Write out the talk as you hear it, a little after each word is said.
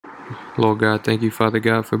Lord God, thank you, Father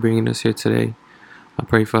God, for bringing us here today. I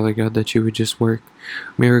pray, Father God, that you would just work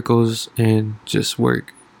miracles and just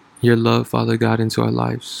work your love, Father God, into our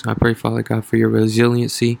lives. I pray, Father God, for your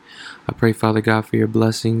resiliency. I pray, Father God, for your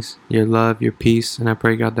blessings, your love, your peace. And I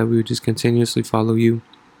pray, God, that we would just continuously follow you.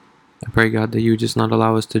 I pray, God, that you would just not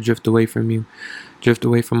allow us to drift away from you, drift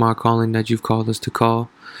away from our calling that you've called us to call.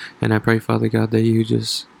 And I pray, Father God, that you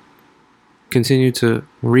just continue to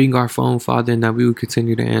ring our phone, Father, and that we would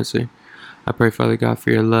continue to answer. I pray, Father God, for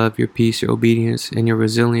your love, your peace, your obedience, and your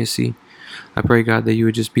resiliency. I pray, God, that you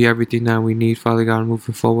would just be everything that we need, Father God,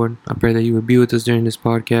 moving forward. I pray that you would be with us during this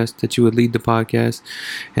podcast, that you would lead the podcast,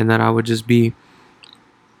 and that I would just be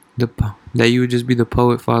that you would just be the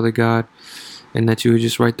poet, Father God, and that you would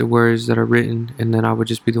just write the words that are written, and that I would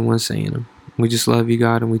just be the one saying them. We just love you,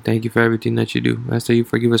 God, and we thank you for everything that you do. I ask that you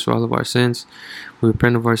forgive us for all of our sins. We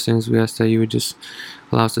repent of our sins. We ask that you would just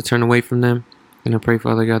allow us to turn away from them. And I pray,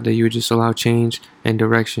 Father God, that you would just allow change and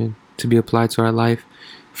direction to be applied to our life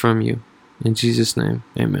from you. In Jesus' name,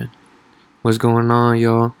 amen. What's going on,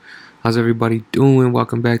 y'all? How's everybody doing?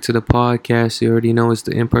 Welcome back to the podcast. You already know it's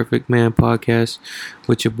the Imperfect Man podcast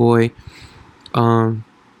with your boy. How's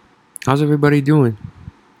everybody doing?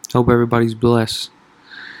 Hope everybody's blessed.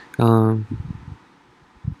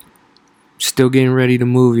 Still getting ready to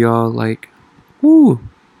move, y'all. Woo!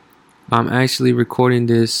 I'm actually recording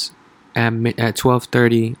this at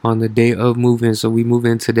 12:30 on the day of moving, so we move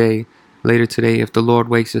in later today, if the Lord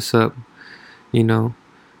wakes us up,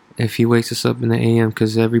 if he wakes us up in the AM,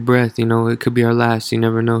 because every breath, it could be our last, you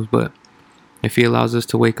never know, but if he allows us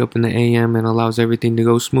to wake up in the AM and allows everything to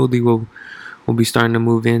go smoothly, we'll be starting to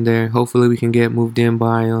move in there. Hopefully we can get moved in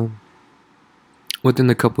by within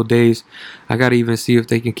a couple days. I gotta even see if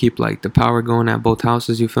they can keep the power going at both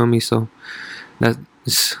houses, you feel me? So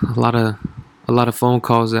that's a lot of phone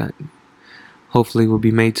calls that hopefully will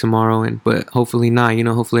be made tomorrow, but hopefully not,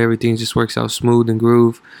 hopefully everything just works out smooth and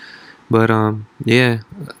groove. But I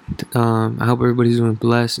hope everybody's doing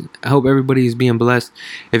blessed. I hope everybody is being blessed.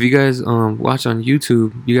 If you guys watch on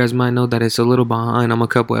YouTube, you guys might know that it's a little behind. I'm a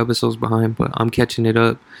couple episodes behind, but I'm catching it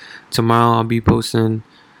up. Tomorrow I'll be posting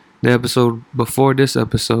the episode before this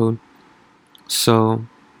episode. So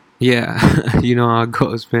yeah, you know how it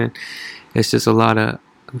goes, man. It's just a lot of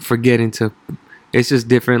forgetting to. It's just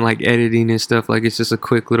different, editing and stuff. It's just a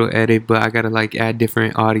quick little edit, but I gotta add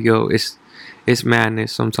different audio. It's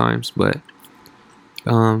madness sometimes, but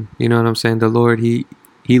you know what I'm saying. The Lord, he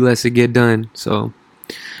lets it get done. So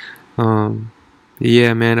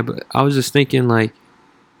yeah, man. But I was just thinking,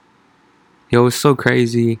 yo, it's so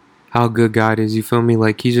crazy how good God is. You feel me?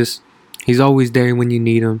 He's always there when you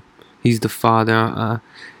need him. He's the Father.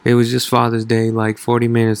 It was just Father's Day 40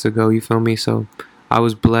 minutes ago. You feel me? So I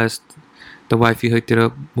was blessed. The wifey hooked it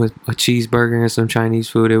up with a cheeseburger and some Chinese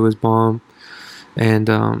food. It was bomb. And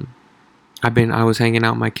I was hanging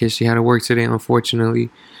out with my kids. She had to work today, unfortunately.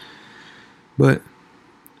 But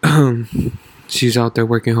she's out there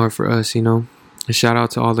working hard for us, And shout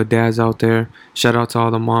out to all the dads out there. Shout out to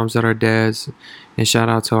all the moms that are dads. And shout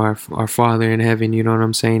out to our Father in heaven, you know what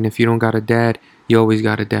I'm saying? If you don't got a dad, you always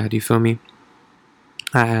got a dad, you feel me?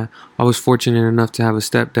 I was fortunate enough to have a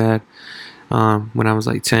stepdad when I was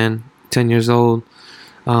 10 years old.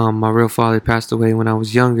 My real father passed away when I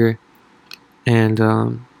was younger. And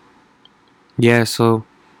so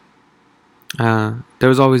there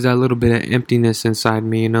was always that little bit of emptiness inside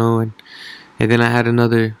me, and then I had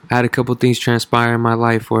a couple things transpire in my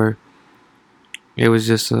life where it was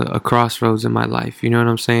just a crossroads in my life, you know what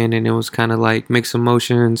I'm saying? And it was kind of mixed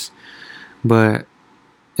emotions, but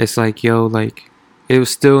it's it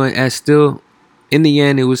was still in the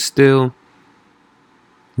end, it was still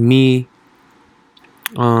me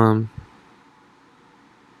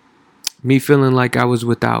feeling like I was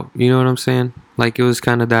without, you know what I'm saying? It was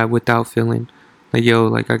kind of that without feeling. I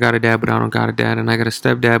got a dad, but I don't got a dad. And I got a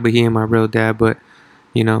stepdad, but he ain't my real dad. But,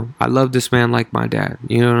 I love this man like my dad.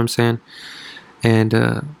 You know what I'm saying? And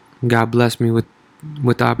God blessed me with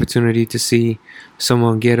the opportunity to see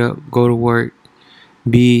someone get up, go to work,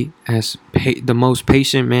 be the most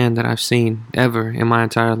patient man that I've seen ever in my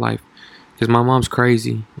entire life. Because my mom's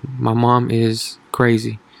crazy. My mom is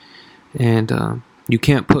crazy. And you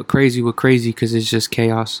can't put crazy with crazy because it's just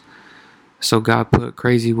chaos. So God put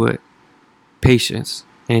crazy with patience.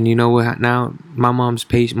 And you know what? Now my mom's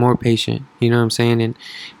more patient. You know what I'm saying?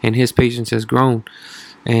 And his patience has grown.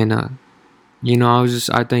 And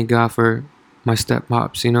I thank God for my step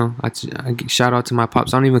pops. I shout out to my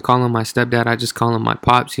pops. I don't even call him my stepdad. I just call him my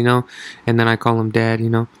pops. And then I call him dad.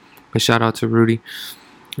 But shout out to Rudy.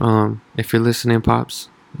 If you're listening, pops,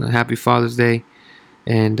 happy Father's Day.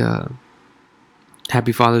 And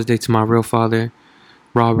happy Father's Day to my real father,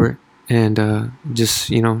 Robert. And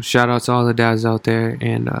just, shout out to all the dads out there,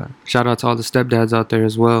 and shout out to all the stepdads out there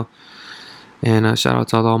as well. And shout out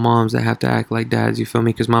to all the moms that have to act like dads, you feel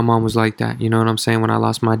me? Because my mom was like that, you know what I'm saying? When I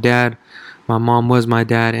lost my dad, my mom was my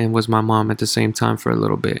dad and was my mom at the same time for a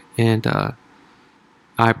little bit. And I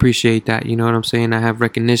appreciate that, you know what I'm saying? I have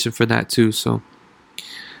recognition for that too. So,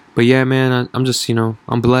 but yeah, man, I'm just,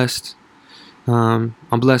 I'm blessed. I'm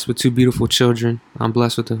blessed with two beautiful children. I'm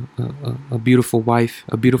blessed with a beautiful wife,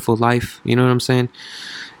 a beautiful life, you know what I'm saying?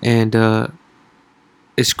 And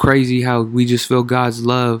it's crazy how we just feel God's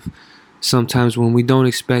love sometimes when we don't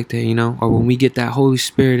expect it, or when we get that Holy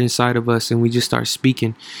Spirit inside of us and we just start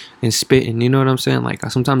speaking and spitting, you know what I'm saying? Like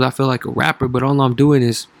sometimes I feel like a rapper, but all I'm doing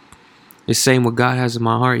is saying what God has in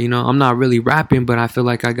my heart, I'm not really rapping, but I feel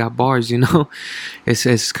like I got bars,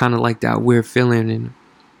 It's kind of like that weird feeling. And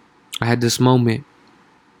I had this moment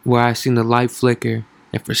where I seen the light flicker,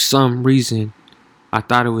 and for some reason I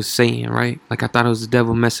thought it was Satan, right? Like I thought it was the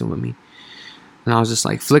devil messing with me. And I was just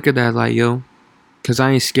like, flicker that light, yo. Cause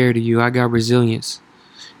I ain't scared of you. I got resilience.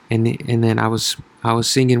 And then I was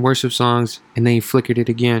singing worship songs, and then he flickered it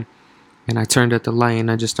again. And I turned at the light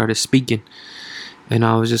and I just started speaking. And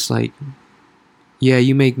I was just like, yeah,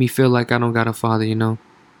 you make me feel like I don't got a father,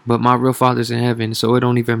 but my real father's in heaven, so it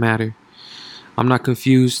don't even matter. I'm not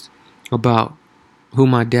confused about who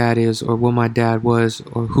my dad is or what my dad was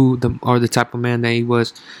or the type of man that he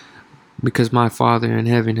was, because my father in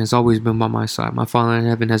heaven has always been by my side. My father in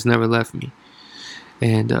heaven has never left me.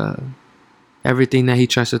 And everything that he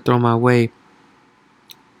tries to throw my way,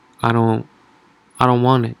 I don't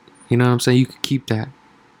want it. You know what I'm saying? You could keep that.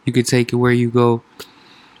 You could take it where you go.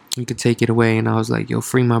 You could take it away. And I was like, yo,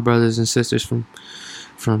 free my brothers and sisters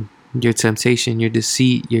from your temptation, your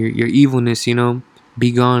deceit, your evilness,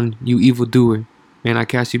 Be gone, you evildoer. And I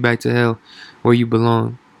cast you back to hell where you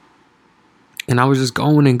belong. And I was just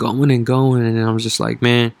going and going and going. And I was just like,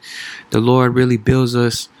 man, the Lord really builds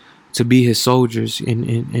us to be his soldiers.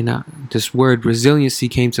 And this word resiliency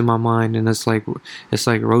came to my mind, and it's like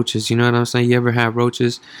roaches, you know what I'm saying? You ever have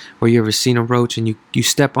roaches, or you ever seen a roach and you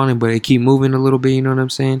step on it but it keep moving a little bit, you know what I'm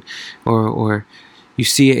saying? Or you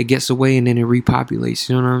see it gets away and then it repopulates,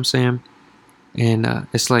 you know what I'm saying? And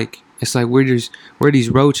it's like we're these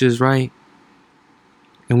roaches, right?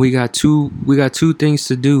 And we got two things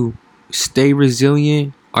to do: stay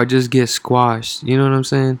resilient or just get squashed, you know what I'm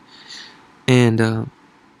saying? And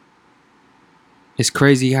it's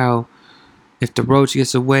crazy how if the roach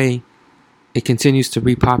gets away, it continues to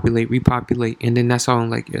repopulate, and then that's how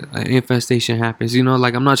like an infestation happens.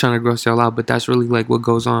 Like I'm not trying to gross y'all out, but that's really like what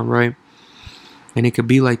goes on, right? And it could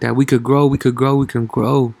be like that. We can grow,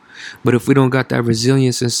 but if we don't got that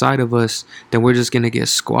resilience inside of us, then we're just gonna get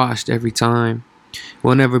squashed every time.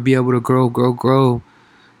 We'll never be able to grow,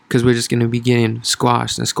 because we're just going to be getting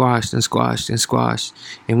squashed.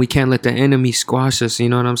 And we can't let the enemy squash us, you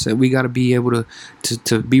know what I'm saying? We got to be able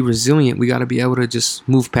to be resilient. We got to be able to just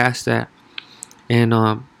move past that. And,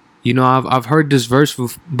 I've heard this verse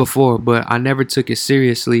before, but I never took it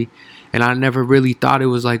seriously. And I never really thought it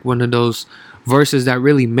was like one of those verses that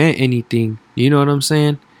really meant anything. You know what I'm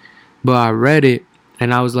saying? But I read it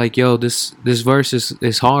and I was like, yo, this verse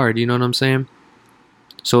is hard. You know what I'm saying?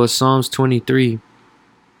 So it's Psalms 23.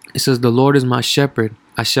 It says, the Lord is my shepherd,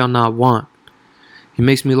 I shall not want. He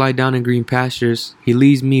makes me lie down in green pastures. He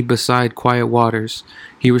leads me beside quiet waters.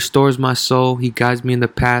 He restores my soul. He guides me in the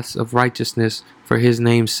paths of righteousness for his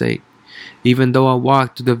name's sake. Even though I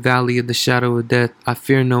walk through the valley of the shadow of death, I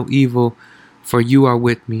fear no evil, for you are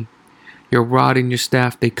with me. Your rod and your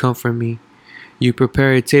staff, they comfort me. You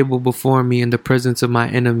prepare a table before me in the presence of my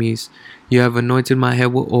enemies. You have anointed my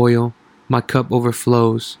head with oil. My cup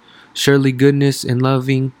overflows. Surely goodness and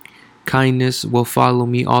loving kindness will follow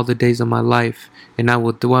me all the days of my life, and I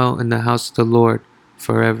will dwell in the house of the Lord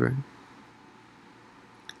forever.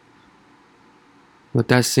 Let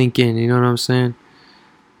that sink in, you know what I'm saying?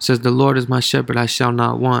 It says, the Lord is my shepherd, I shall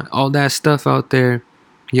not want. All that stuff out there,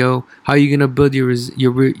 yo, how you gonna build your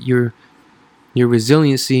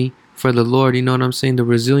resiliency for the Lord? You know what I'm saying? The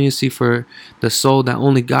resiliency for the soul that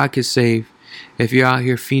only God can save. If you're out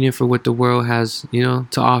here fiending for what the world has, to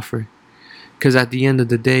offer. Because at the end of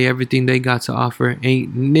the day, everything they got to offer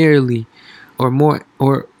ain't nearly or more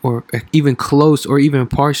or even close or even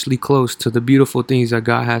partially close to the beautiful things that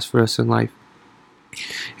God has for us in life.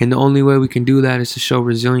 And the only way we can do that is to show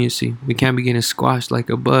resiliency. We can't be getting squashed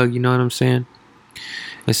like a bug, you know what I'm saying?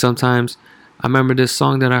 And sometimes, I remember this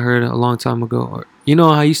song that I heard a long time ago.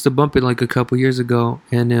 I used to bump it like a couple years ago,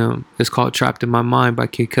 and it's called Trapped in My Mind by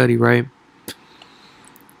Kid Cudi, right?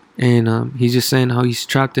 And he's just saying how he's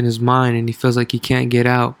trapped in his mind and he feels like he can't get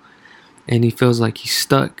out, and he feels like he's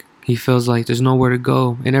stuck. He feels like there's nowhere to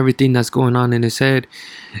go, and everything that's going on in his head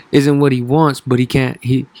isn't what he wants, but he can't.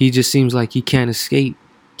 He just seems like he can't escape.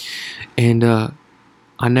 And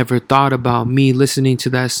I never thought about me listening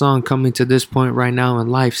to that song, coming to this point right now in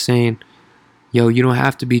life, saying, "Yo, you don't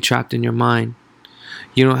have to be trapped in your mind.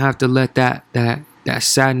 You don't have to let that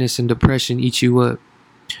sadness and depression eat you up.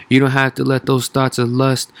 You don't have to let those thoughts of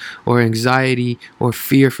lust or anxiety or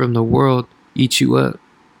fear from the world eat you up.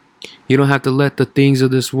 You don't have to let the things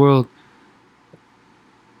of this world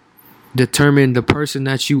determine the person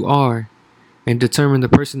that you are and determine the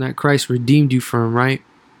person that Christ redeemed you from, right?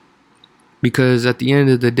 Because at the end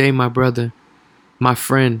of the day, my brother, my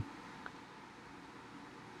friend,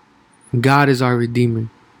 God is our Redeemer.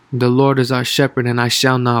 The Lord is our shepherd, and I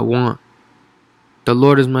shall not want. The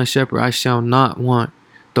Lord is my shepherd, I shall not want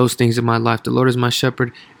those things in my life. The Lord is my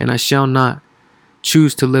shepherd, and I shall not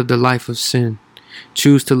choose to live the life of sin,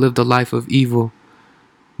 choose to live the life of evil,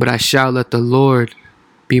 but I shall let the Lord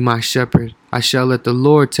be my shepherd. I shall let the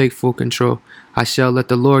Lord take full control. I shall let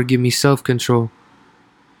the Lord give me self-control.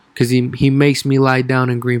 Because he makes me lie down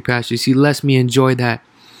in green pastures. He lets me enjoy that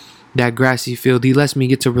grassy field. He lets me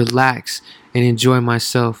get to relax and enjoy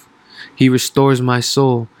myself. He restores my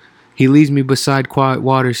soul. He leads me beside quiet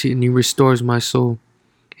waters, and he restores my soul.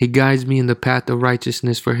 He guides me in the path of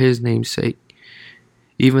righteousness for his name's sake.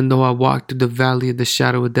 Even though I walk through the valley of the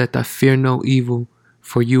shadow of death, I fear no evil,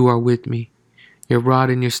 for you are with me. Your rod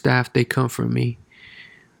and your staff, they comfort me.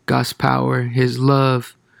 God's power, his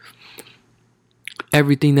love,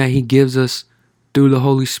 everything that he gives us through the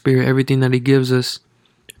Holy Spirit, everything that he gives us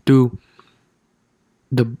through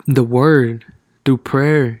the word, through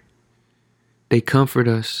prayer, they comfort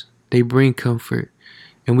us. They bring comfort.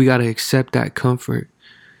 And we got to accept that comfort.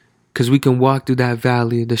 Because we can walk through that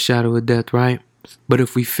valley of the shadow of death, right? But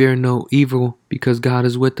if we fear no evil because God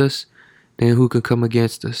is with us, then who can come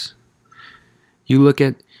against us? You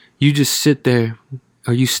just sit there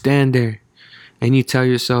or you stand there and you tell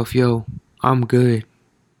yourself, yo, I'm good.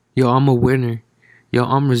 Yo, I'm a winner. Yo,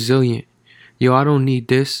 I'm resilient. Yo, I don't need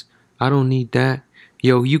this. I don't need that.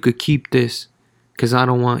 Yo, you could keep this because I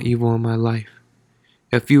don't want evil in my life.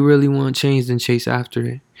 If you really want change, then chase after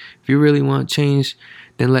it. If you really want change,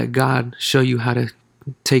 then let God show you how to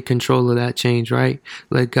take control of that change, right?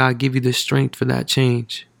 Let God give you the strength for that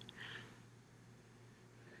change.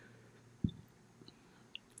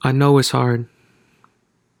 I know it's hard.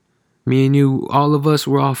 Me and you, all of us,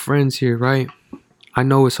 we're all friends here, right? I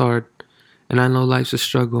know it's hard. And I know life's a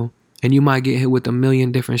struggle. And you might get hit with a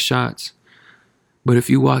million different shots. But if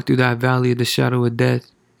you walk through that valley of the shadow of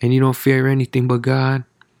death and you don't fear anything but God,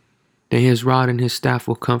 then his rod and his staff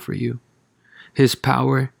will comfort you. His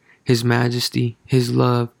power, his majesty, his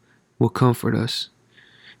love will comfort us.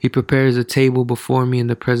 He prepares a table before me in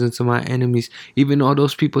the presence of my enemies. Even all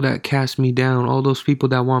those people that cast me down, all those people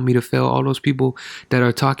that want me to fail, all those people that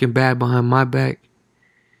are talking bad behind my back,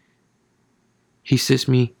 he sits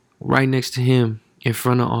me right next to him in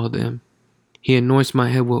front of all them. He anoints my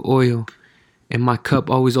head with oil, and my cup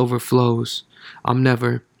always overflows. I'm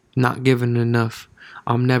never not given enough.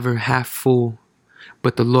 I'm never half full,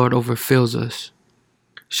 but the Lord overfills us.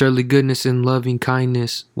 Surely goodness and loving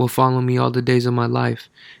kindness will follow me all the days of my life,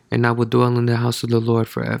 and I will dwell in the house of the Lord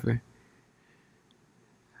forever.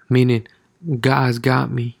 Meaning, God's got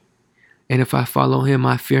me. And if I follow him,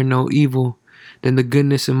 I fear no evil. Then the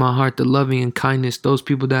goodness in my heart, the loving and kindness, those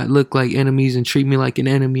people that look like enemies and treat me like an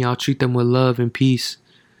enemy, I'll treat them with love and peace.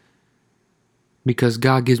 Because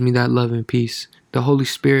God gives me that love and peace. The Holy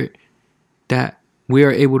Spirit that we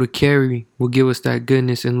are able to carry will give us that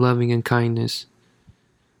goodness and loving and kindness.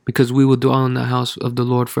 Because we will dwell in the house of the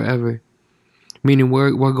Lord forever. Meaning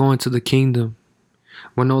we're going to the kingdom.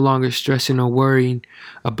 We're no longer stressing or worrying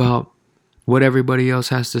about what everybody else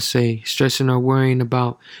has to say. Stressing or worrying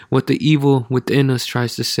about what the evil within us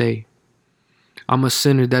tries to say. I'm a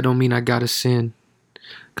sinner, that don't mean I gotta sin.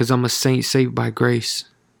 Because I'm a saint saved by grace.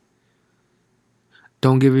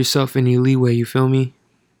 Don't give yourself any leeway, you feel me?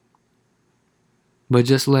 But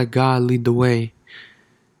just let God lead the way.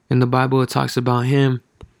 In the Bible, it talks about him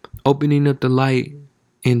opening up the light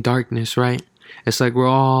in darkness, right? It's like we're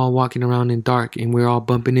all walking around in dark and we're all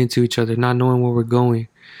bumping into each other, not knowing where we're going.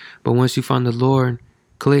 But once you find the Lord,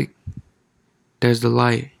 click, there's the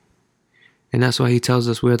light. And that's why he tells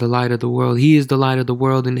us we're the light of the world. He is the light of the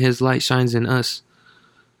world and his light shines in us.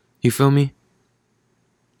 You feel me?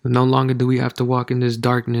 No longer do we have to walk in this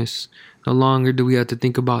darkness. No longer do we have to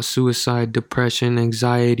think about suicide, depression,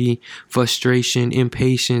 anxiety, frustration,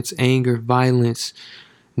 impatience, anger, violence,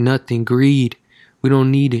 nothing, greed. We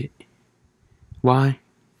don't need it. Why?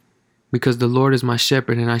 Because the Lord is my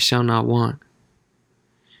shepherd and I shall not want.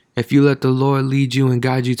 If you let the Lord lead you and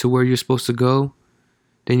guide you to where you're supposed to go,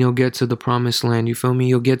 then you'll get to the promised land. You feel me?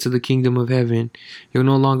 You'll get to the kingdom of heaven. You'll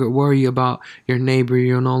no longer worry about your neighbor.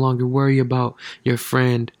 You'll no longer worry about your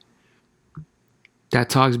friend that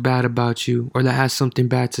talks bad about you or that has something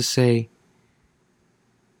bad to say.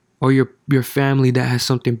 Or your family that has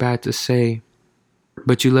something bad to say.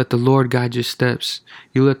 But you let the Lord guide your steps.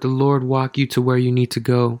 You let the Lord walk you to where you need to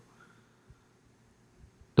go.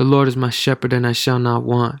 The Lord is my shepherd and I shall not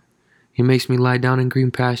want. He makes me lie down in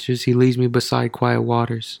green pastures. He leads me beside quiet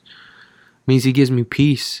waters. Means he gives me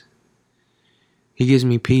peace. He gives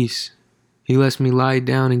me peace. He lets me lie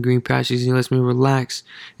down in green pastures. He lets me relax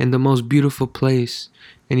in the most beautiful place.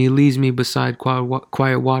 And he leads me beside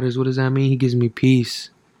quiet waters. What does that mean? He gives me peace.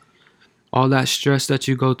 All that stress that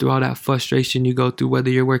you go through, all that frustration you go through, whether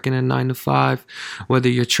you're working a 9 to 5, whether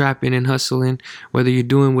you're trapping and hustling, whether you're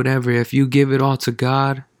doing whatever, if you give it all to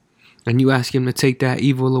God, and you ask him to take that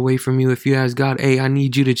evil away from you, if you ask God, hey, I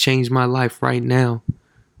need you to change my life right now,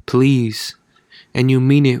 please, and you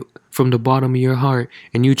mean it from the bottom of your heart,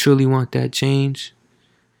 and you truly want that change,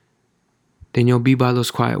 then you'll be by those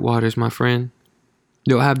quiet waters, my friend.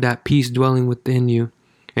 You'll have that peace dwelling within you,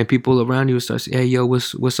 and people around you will start saying, hey, yo,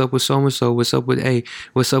 what's up with so-and-so? What's up with, hey,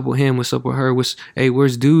 what's up with him? What's up with her? Hey,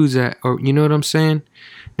 where's dudes at? Or, you know what I'm saying?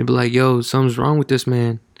 They'll be like, yo, something's wrong with this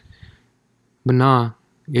man. But nah.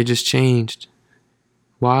 You're just changed.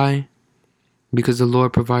 Why? Because the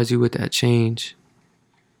Lord provides you with that change.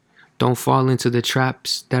 Don't fall into the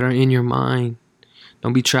traps that are in your mind.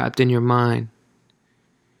 Don't be trapped in your mind.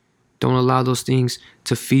 Don't allow those things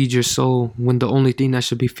to feed your soul when the only thing that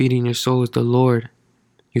should be feeding your soul is the Lord.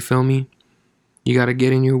 You feel me? You got to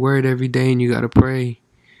get in your word every day and you got to pray.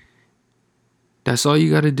 That's all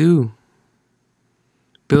you got to do.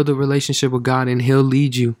 Build a relationship with God and he'll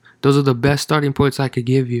lead you. Those are the best starting points I could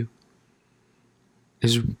give you.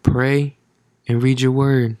 Is pray and read your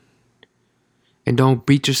word. And don't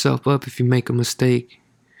beat yourself up if you make a mistake.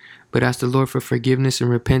 But ask the Lord for forgiveness and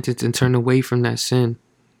repentance and turn away from that sin.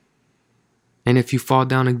 And if you fall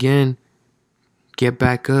down again, get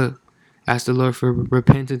back up. Ask the Lord for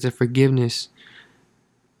repentance and forgiveness.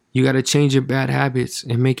 You got to change your bad habits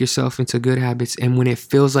and make yourself into good habits. And when it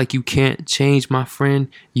feels like you can't change, my friend,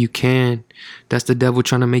 you can. That's the devil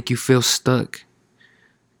trying to make you feel stuck.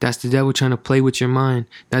 That's the devil trying to play with your mind.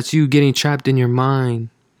 That's you getting trapped in your mind.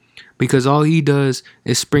 Because all he does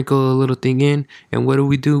is sprinkle a little thing in. And what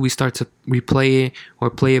do? We start to replay it or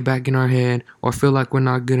play it back in our head or feel like we're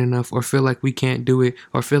not good enough or feel like we can't do it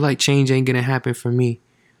or feel like change ain't going to happen for me.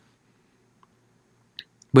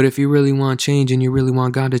 But if you really want change and you really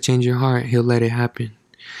want God to change your heart, he'll let it happen.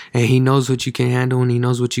 And he knows what you can handle and he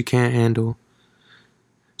knows what you can't handle.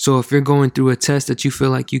 So if you're going through a test that you feel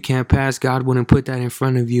like you can't pass, God wouldn't put that in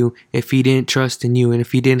front of you if he didn't trust in you and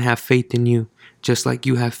if he didn't have faith in you, just like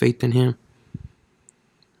you have faith in him.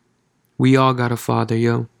 We all got a father,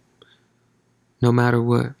 yo. No matter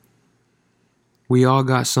what. We all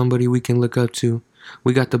got somebody we can look up to.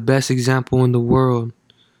 We got the best example in the world.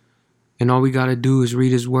 And all we got to do is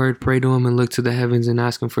read his word, pray to him, and look to the heavens and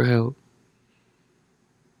ask him for help.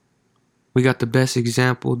 We got the best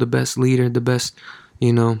example, the best leader, the best,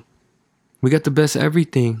 we got the best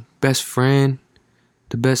everything. Best friend,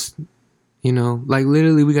 the best, like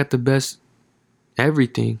literally we got the best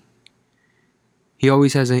everything. He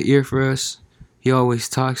always has an ear for us. He always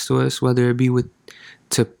talks to us, whether it be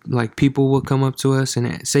people will come up to us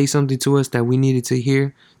and say something to us that we needed to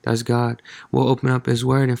hear. That's God. We'll open up his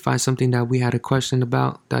word and find something that we had a question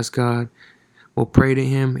about. That's God. We'll pray to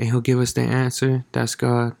him and he'll give us the answer. That's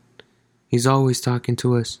God. He's always talking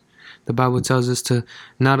to us. The Bible tells us to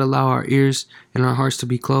not allow our ears and our hearts to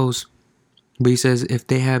be closed. But he says, if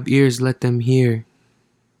they have ears, let them hear.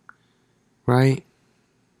 Right?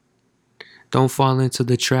 Don't fall into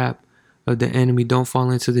the trap of the enemy. Don't fall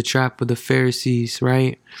into the trap of the Pharisees,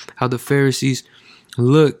 right? How the Pharisees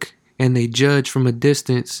look and they judge from a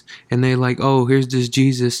distance and they're like, oh, here's this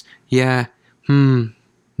Jesus. Yeah,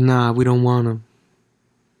 nah, we don't want him.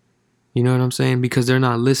 You know what I'm saying? Because they're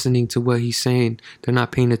not listening to what he's saying. They're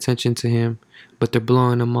not paying attention to him, but they're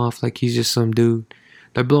blowing him off like he's just some dude.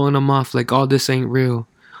 They're blowing him off like, oh, this ain't real.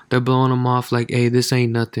 They're blowing him off like, hey, this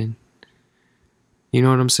ain't nothing. You know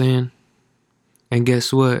what I'm saying? And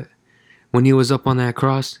guess what? When he was up on that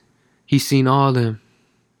cross, he seen all of them.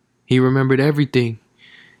 He remembered everything.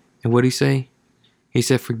 And what'd he say? He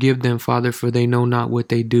said, forgive them, Father, for they know not what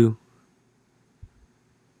they do.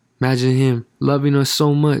 Imagine him loving us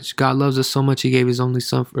so much. God loves us so much, he gave his only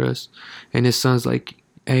son for us. And his son's like,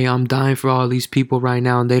 Hey, I'm dying for all these people right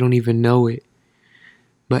now and they don't even know it.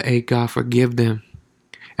 But hey, God, forgive them.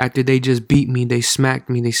 After they just beat me, they smacked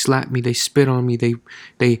me, they slapped me, they spit on me,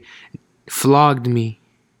 they flogged me.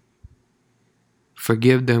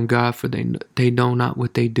 Forgive them, God, for they know not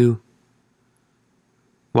what they do.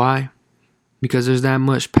 Why? Because there's that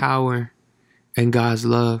much power in God's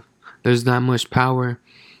love. There's that much power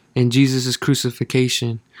in Jesus'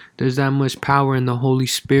 crucifixion. There's that much power in the Holy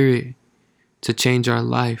Spirit to change our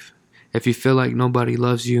life. If you feel like nobody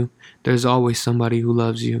loves you, there's always somebody who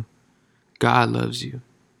loves you. God loves you.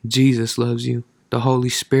 Jesus loves you. The Holy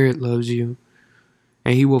Spirit loves you.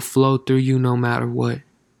 And He will flow through you no matter what.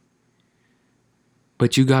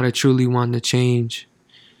 But you gotta truly want to change.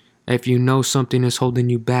 If you know something is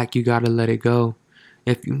holding you back, you gotta let it go.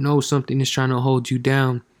 If you know something is trying to hold you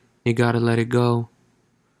down, you gotta let it go.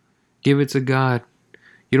 Give it to God.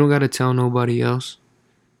 You don't gotta tell nobody else.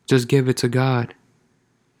 Just give it to God.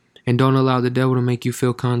 And don't allow the devil to make you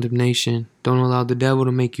feel condemnation. Don't allow the devil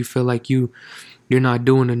to make you feel like you're not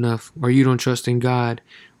doing enough, or you don't trust in God,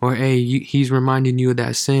 or hey, he's reminding you of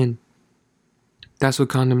that sin. That's what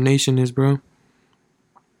condemnation is, bro.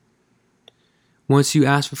 Once you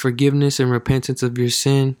ask for forgiveness and repentance of your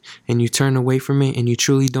sin, and you turn away from it, and you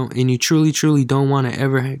truly don't want to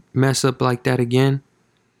ever mess up like that again,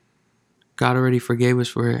 God already forgave us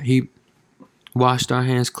for it. He washed our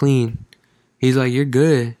hands clean. He's like, you're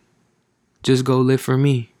good. Just go live for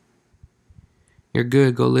me. You're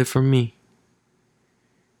good. Go live for me.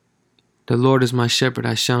 The Lord is my shepherd.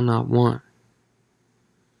 I shall not want.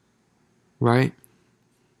 Right?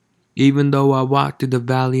 Even though I walk through the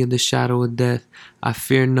valley of the shadow of death, I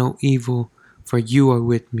fear no evil, for you are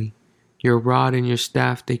with me. Your rod and your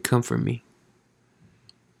staff, they comfort me.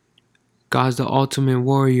 God's the ultimate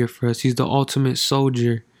warrior for us. He's the ultimate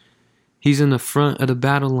soldier. He's in the front of the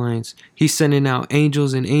battle lines. He's sending out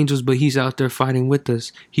angels and angels, but He's out there fighting with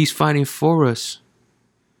us. He's fighting for us.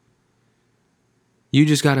 You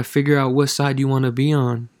just got to figure out what side you want to be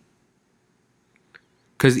on.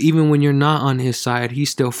 Because even when you're not on His side,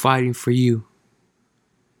 He's still fighting for you.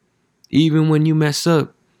 Even when you mess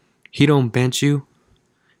up, He don't bench you.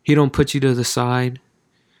 He don't put you to the side.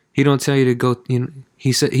 He don't tell you to go,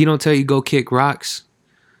 He don't tell you go kick rocks.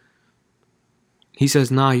 He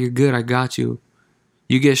says, nah, you're good. I got you.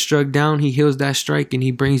 You get struck down, He heals that strike and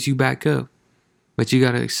He brings you back up. But you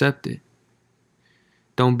got to accept it.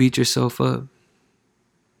 Don't beat yourself up.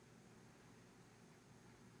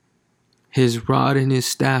 His rod and His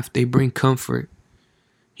staff, they bring comfort.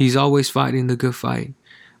 He's always fighting the good fight.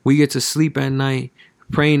 We get to sleep at night,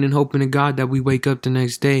 praying and hoping to God that we wake up the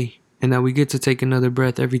next day and that we get to take another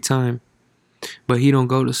breath every time. But He don't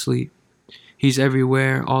go to sleep. He's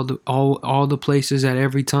everywhere, all the places at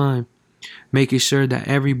every time, making sure that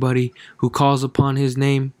everybody who calls upon His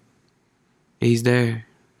name, He's there.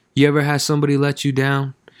 You ever had somebody let you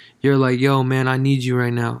down? You're like, yo, man, I need you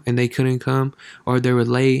right now. And they couldn't come, or they were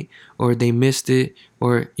late, or they missed it,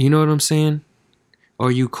 or you know what I'm saying?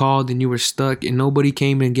 Or you called and you were stuck and nobody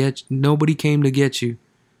came to get you.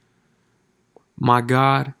 My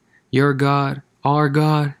God, your God, our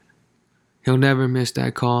God, He'll never miss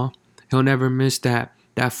that call. He'll never miss that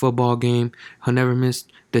football game. He'll never miss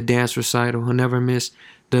the dance recital. He'll never miss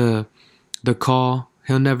the call.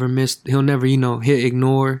 He'll never hit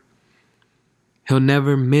ignore. He'll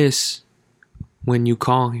never miss when you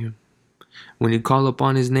call Him. When you call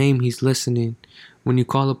upon His name, He's listening. When you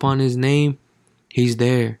call upon His name, He's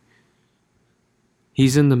there.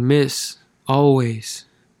 He's in the midst, always.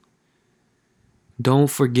 Don't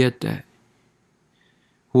forget that.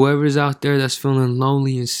 Whoever's out there that's feeling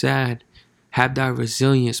lonely and sad, have that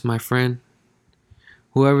resilience, my friend.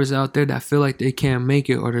 Whoever's out there that feel like they can't make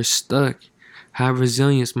it or they're stuck, have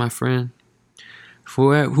resilience, my friend.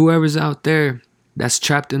 Whoever's out there that's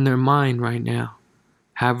trapped in their mind right now,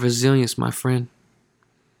 have resilience, my friend.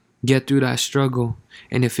 Get through that struggle.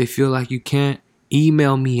 And if you feel like you can't,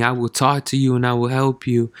 email me. I will talk to you and I will help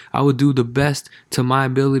you. I will do the best to my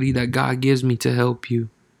ability that God gives me to help you.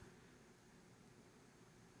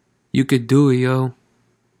 You could do it, yo.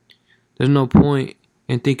 There's no point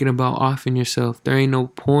in thinking about offing yourself. There ain't no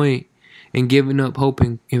point in giving up hope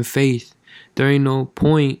and faith. There ain't no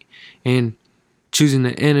point in choosing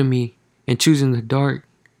the enemy and choosing the dark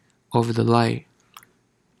over the light.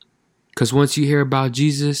 Because once you hear about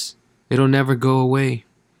Jesus, it'll never go away.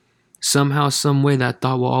 Somehow, some way, that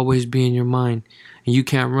thought will always be in your mind. And you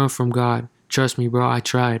can't run from God. Trust me, bro. I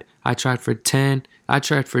tried. I tried for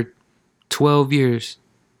 12 years.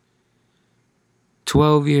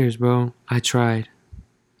 12 years, bro. I tried.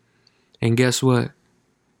 And guess what?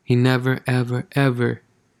 He never, ever, ever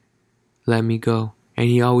let me go. And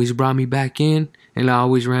he always brought me back in, and I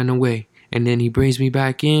always ran away. And then he brings me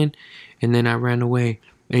back in, and then I ran away.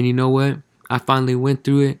 And you know what? I finally went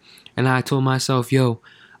through it, and I told myself, yo,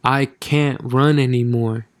 I can't run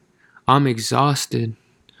anymore. I'm exhausted.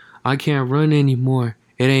 I can't run anymore.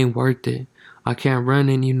 It ain't worth it. I can't run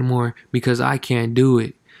anymore because I can't do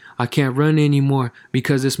it. I can't run anymore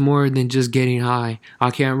because it's more than just getting high.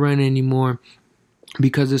 I can't run anymore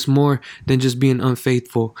because it's more than just being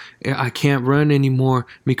unfaithful. I can't run anymore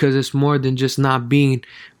because it's more than just not being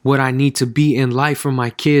what I need to be in life for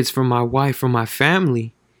my kids, for my wife, for my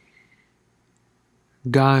family.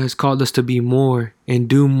 God has called us to be more and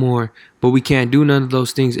do more, but we can't do none of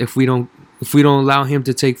those things if we don't allow him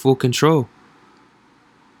to take full control.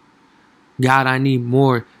 God, I need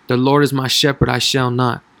more. The Lord is my shepherd, I shall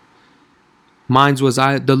not.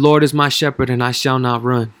 The Lord is my shepherd and I shall not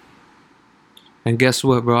run. And guess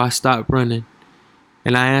what, bro? I stopped running.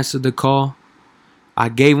 And I answered the call. I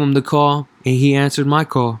gave him the call and he answered my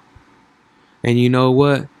call. And you know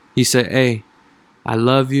what? He said, hey, I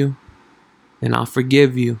love you and I'll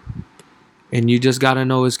forgive you. And you just got to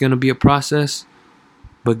know it's going to be a process.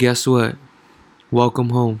 But guess what? Welcome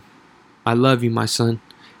home. I love you, my son.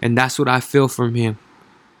 And that's what I feel from him.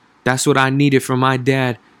 That's what I needed from my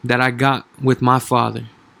dad that I got with my father,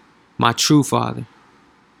 my true father.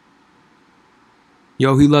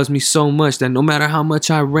 Yo, he loves me so much that no matter how much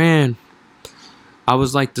I ran, I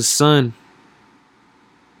was like the son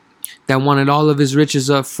that wanted all of his riches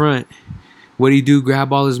up front. What'd he do?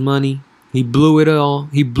 Grab all his money. He blew it all.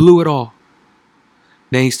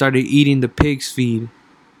 Then he started eating the pig's feed.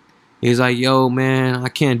 He's like, yo, man, I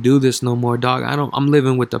can't do this no more, dog. I'm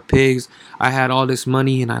living with the pigs. I had all this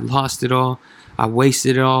money and I lost it all. I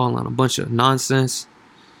wasted it all on a bunch of nonsense.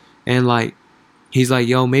 And like, he's like,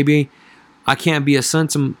 yo, maybe I can't be a son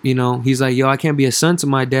to, he's like, yo, I can't be a son to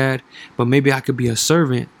my dad, but maybe I could be a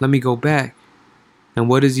servant. Let me go back. And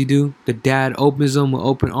what does he do? The dad opens him with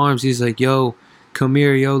open arms. He's like, yo, come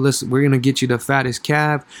here, yo, we're going to get you the fattest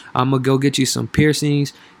calf. I'm going to go get you some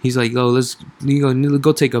piercings. He's like, yo, let's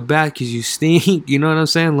go take a bath because you stink. You know what I'm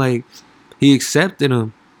saying? Like, he accepted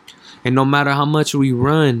him. And no matter how much we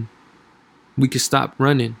run, we can stop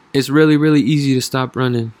running. It's really, really easy to stop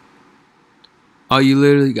running. All you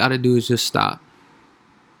literally got to do is just stop.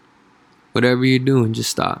 Whatever you're doing, just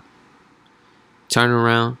stop. Turn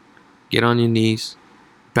around. Get on your knees.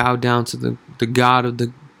 Bow down to the God of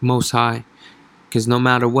the Most High. Because no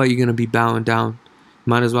matter what, you're going to be bowing down.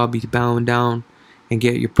 Might as well be bowing down and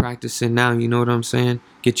get your practice in now. You know what I'm saying?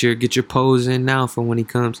 Get your pose in now for when he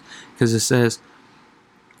comes. Because it says,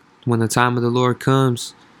 when the time of the Lord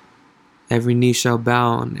comes, every knee shall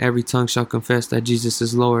bow and every tongue shall confess that Jesus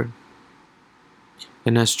is Lord.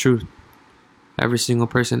 And that's truth. Every single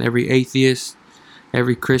person, every atheist,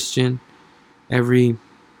 every Christian, every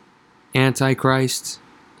antichrist,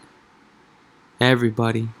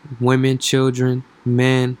 everybody, women, children,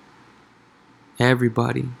 men,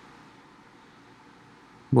 everybody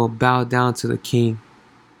will bow down to the King.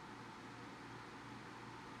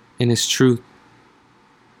 And it's truth.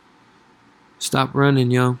 Stop running,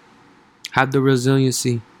 yo. Have the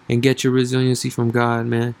resiliency and get your resiliency from God,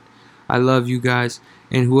 man. I love you guys.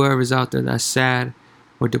 And whoever's out there that's sad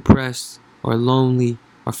or depressed or lonely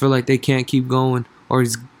or feel like they can't keep going or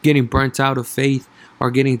is getting burnt out of faith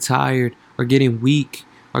or getting tired or getting weak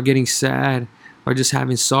or getting sad or just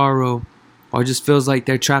having sorrow or just feels like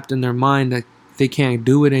they're trapped in their mind that they can't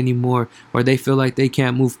do it anymore or they feel like they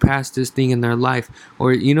can't move past this thing in their life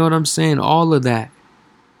or you know what I'm saying? All of that.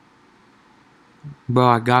 Bro,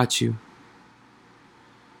 I got you.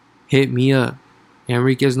 Hit me up.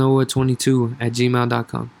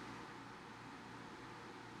 EnriquezNoah22@gmail.com.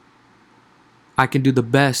 I can do the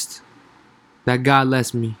best that God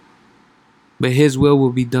lets me, but His will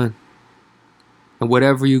be done. And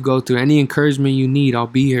whatever you go through, any encouragement you need, I'll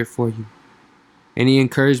be here for you. Any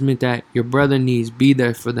encouragement that your brother needs, be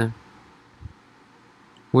there for them.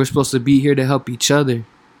 We're supposed to be here to help each other.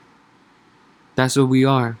 That's what we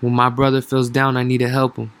are. When my brother feels down, I need to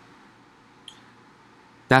help him.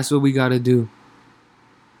 That's what we got to do.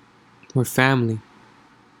 We're family.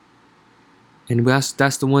 And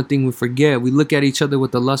that's the one thing we forget. We look at each other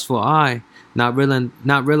with a lustful eye, not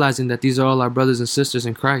realizing that these are all our brothers and sisters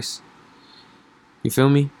in Christ. You feel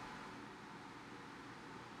me?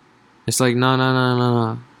 It's like,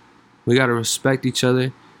 no. We got to respect each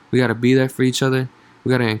other. We got to be there for each other. We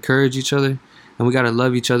got to encourage each other. And we got to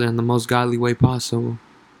love each other in the most godly way possible.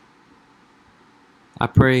 I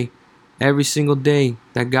pray every single day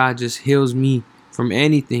that God just heals me from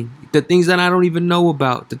anything. The things that I don't even know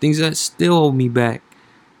about. The things that still hold me back.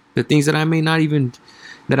 The things that I may not even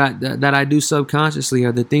that I do subconsciously,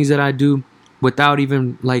 or the things that I do without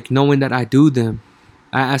even like knowing that I do them.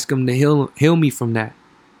 I ask him to heal me from that.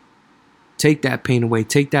 Take that pain away.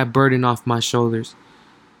 Take that burden off my shoulders.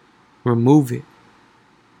 Remove it.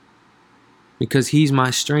 Because he's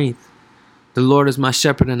my strength. The Lord is my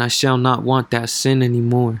shepherd, and I shall not want that sin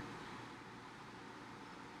anymore.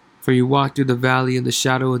 For you walk through the valley of the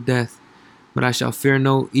shadow of death, but I shall fear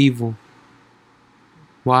no evil.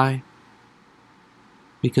 Why?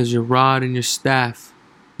 Because your rod and your staff,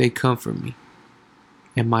 they comfort me.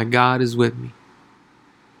 And my God is with me.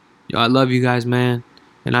 Yo, I love you guys, man.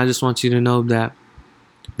 And I just want you to know that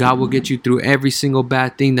God will get you through every single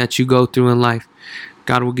bad thing that you go through in life.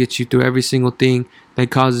 God will get you through every single thing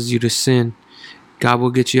that causes you to sin. God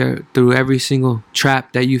will get you through every single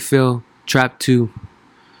trap that you feel trapped to.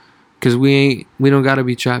 Because we don't got to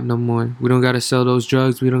be trapped no more. We don't got to sell those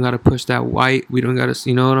drugs. We don't got to push that white. We don't got to,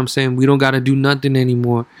 you know what I'm saying? We don't got to do nothing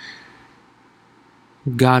anymore.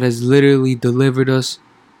 God has literally delivered us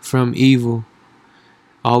from evil.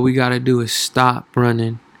 All we got to do is stop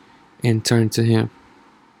running and turn to him.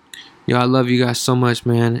 Yo, I love you guys so much,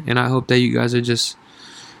 man. And I hope that you guys are just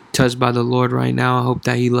touched by the Lord right now. I hope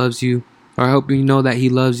that he loves you. Or I hope you know that he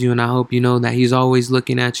loves you. And I hope you know that he's always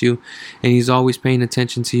looking at you. And he's always paying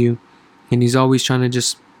attention to you. And he's always trying to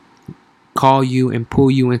just call you and pull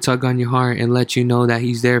you and tug on your heart and let you know that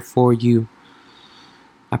he's there for you.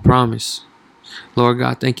 I promise. Lord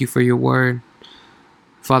God, thank you for your word.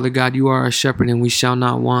 Father God, you are our shepherd, and we shall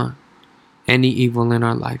not want any evil in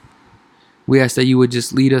our life. We ask that you would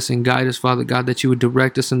just lead us and guide us, Father God, that you would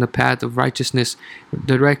direct us in the path of righteousness,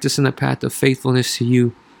 direct us in the path of faithfulness to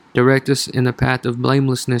you, direct us in the path of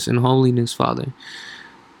blamelessness and holiness, Father.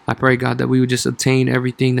 I pray, God, that we would just obtain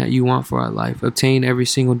everything that you want for our life, obtain every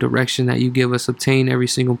single direction that you give us, obtain every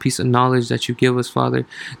single piece of knowledge that you give us, Father,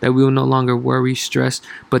 that we will no longer worry, stress,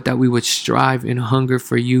 but that we would strive and hunger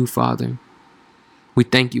for you, Father. We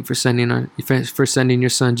thank you for sending your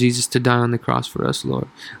son Jesus to die on the cross for us, Lord.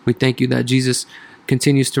 We thank you that Jesus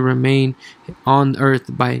continues to remain on earth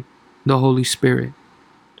by the Holy Spirit.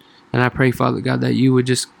 And I pray, Father God, that you would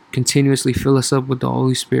just continuously fill us up with the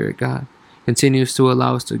Holy Spirit, God. Continues to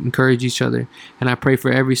allow us to encourage each other. And I pray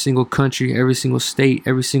for every single country, every single state,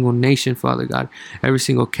 every single nation, Father God. Every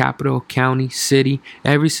single capital, county, city,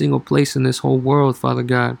 every single place in this whole world, Father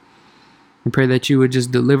God. We pray that you would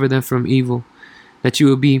just deliver them from evil. That you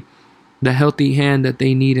would be the healthy hand that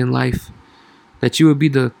they need in life. That you would be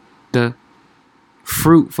the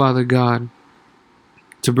fruit, Father God,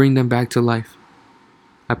 to bring them back to life.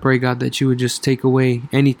 I pray, God, that you would just take away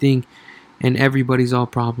anything and everybody's all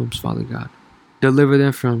problems, Father God. Deliver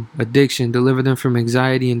them from addiction. Deliver them from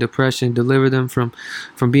anxiety and depression. Deliver them from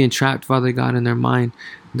being trapped, Father God, in their mind.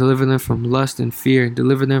 Deliver them from lust and fear.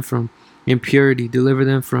 Deliver them from impurity. Deliver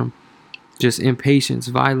them from just impatience,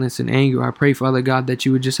 violence, and anger. I pray, Father God, that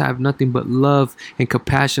you would just have nothing but love and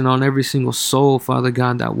compassion on every single soul, Father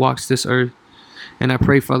God, that walks this earth. And I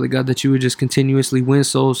pray, Father God, that you would just continuously win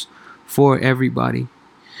souls for everybody,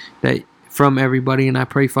 from everybody. And I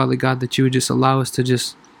pray, Father God, that you would just allow us to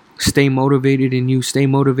just stay motivated in you, stay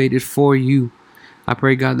motivated for you. I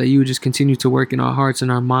pray, God, that you would just continue to work in our hearts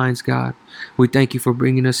and our minds, God. We thank you for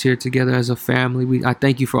bringing us here together as a family. I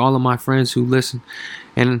thank you for all of my friends who listen,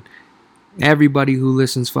 and everybody who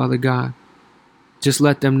listens, Father God. Just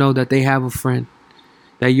let them know that they have a friend,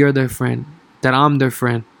 that you're their friend, that I'm their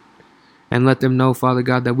friend. And let them know, Father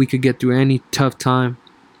God, that we could get through any tough time,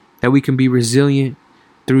 that we can be resilient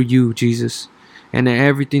through you, Jesus. And that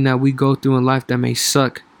everything that we go through in life that may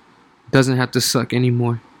suck doesn't have to suck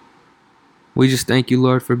anymore. We just thank you,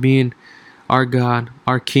 Lord, for being our God,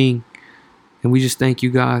 our King. And we just thank you,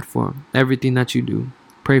 God, for everything that you do.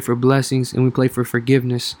 Pray for blessings, and we pray for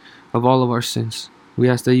forgiveness of all of our sins. We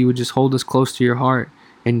ask that you would just hold us close to your heart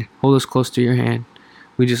and hold us close to your hand.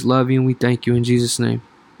 We just love you and we thank you in Jesus' name.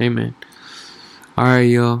 Amen. All right,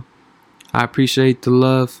 y'all. I appreciate the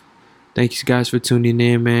love. Thank you guys for tuning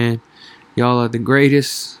in, man. Y'all are the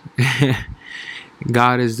greatest.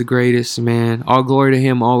 God is the greatest, man. All glory to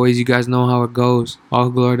him always. You guys know how it goes. All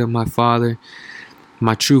glory to my Father,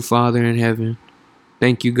 my true Father in heaven.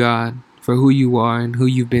 Thank you, God, for who you are and who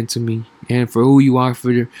you've been to me, and for who you are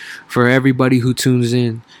for everybody who tunes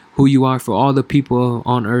in, who you are for all the people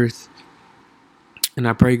on earth. And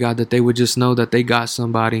I pray, God, that they would just know that they got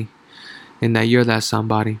somebody and that you're that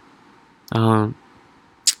somebody.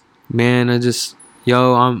 Man,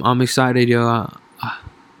 I'm excited, yo.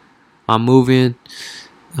 I'm moving,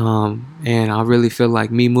 and I really feel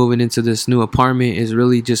like me moving into this new apartment is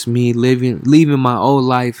really just me leaving my old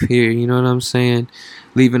life here. You know what I'm saying?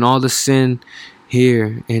 Leaving all the sin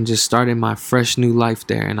here and just starting my fresh new life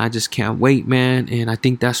there. And I just can't wait, man. And I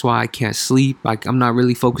think that's why I can't sleep. Like, I'm not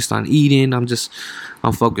really focused on eating.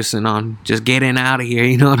 I'm focusing on just getting out of here.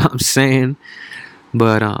 You know what I'm saying?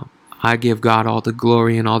 But I give God all the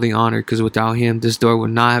glory and all the honor, because without him, this door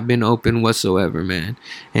would not have been open whatsoever, man.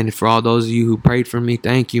 And for all those of you who prayed for me,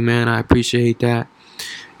 thank you, man. I appreciate that.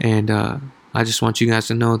 And I just want you guys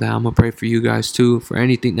to know that I'm gonna pray for you guys too. For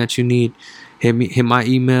anything that you need, hit my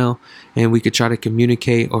email, and we could try to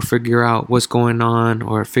communicate or figure out what's going on,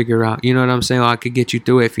 or figure out, you know what I'm saying? I could get you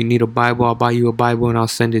through it. If you need a Bible, I'll buy you a Bible and I'll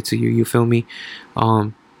send it to you. You feel me?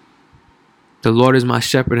 The Lord is my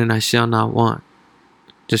shepherd and I shall not want.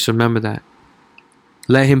 Just remember that.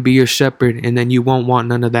 Let him be your shepherd, and then you won't want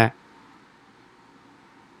none of that.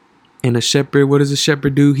 And a shepherd, what does a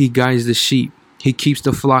shepherd do? He guides the sheep. He keeps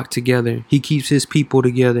the flock together. He keeps his people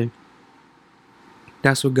together.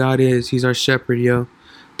 That's what God is. He's our shepherd, yo.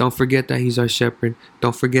 Don't forget that he's our shepherd.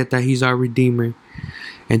 Don't forget that he's our redeemer.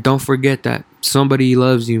 And don't forget that somebody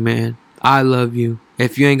loves you, man. I love you.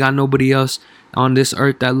 If you ain't got nobody else on this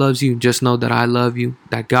earth that loves you, just know that I love you,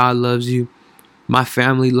 that God loves you. My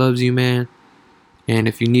family loves you, man. And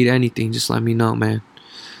if you need anything, just let me know, man.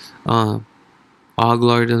 All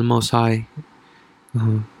glory to the Most High.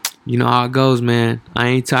 You know how it goes, man. I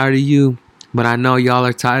ain't tired of you, but I know y'all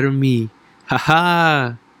are tired of me. Ha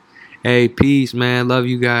ha. Hey, peace, man. Love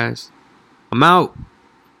you guys. I'm out.